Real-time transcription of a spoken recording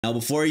Now,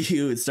 before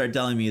you start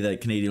telling me that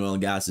Canadian oil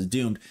and gas is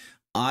doomed,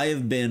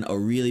 I've been a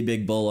really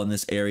big bull on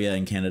this area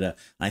in Canada.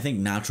 I think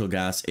natural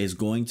gas is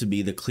going to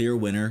be the clear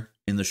winner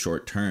in the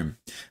short term.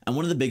 And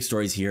one of the big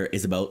stories here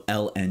is about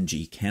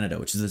LNG Canada,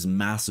 which is this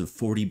massive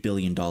 $40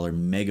 billion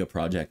mega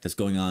project that's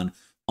going on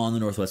the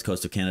northwest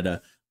coast of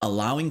Canada,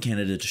 allowing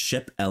Canada to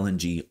ship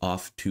LNG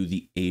off to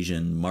the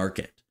Asian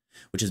market,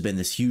 which has been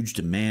this huge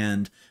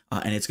demand.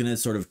 And it's going to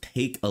sort of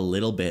take a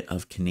little bit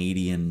of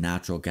Canadian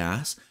natural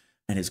gas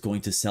and it's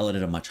going to sell it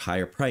at a much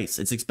higher price.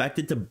 It's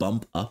expected to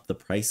bump up the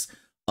price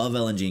of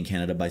LNG in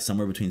Canada by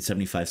somewhere between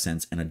 75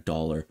 cents and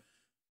 $1,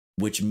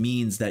 which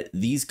means that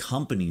these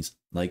companies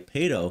like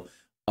Peyto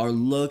are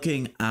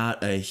looking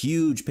at a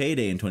huge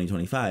payday in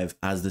 2025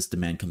 as this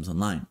demand comes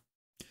online.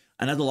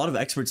 And as a lot of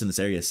experts in this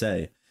area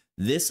say,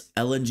 this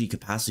LNG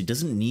capacity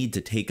doesn't need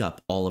to take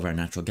up all of our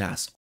natural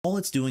gas. All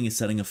it's doing is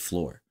setting a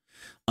floor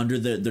under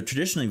the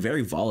traditionally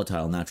very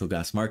volatile natural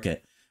gas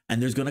market. And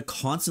there's going to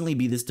constantly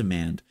be this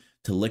demand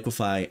to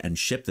liquefy and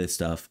ship this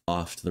stuff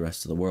off to the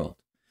rest of the world.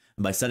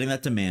 And by setting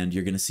that demand,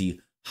 you're going to see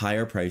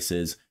higher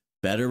prices,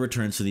 better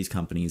returns for these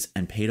companies.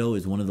 And Peyto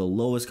is one of the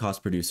lowest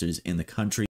cost producers in the country.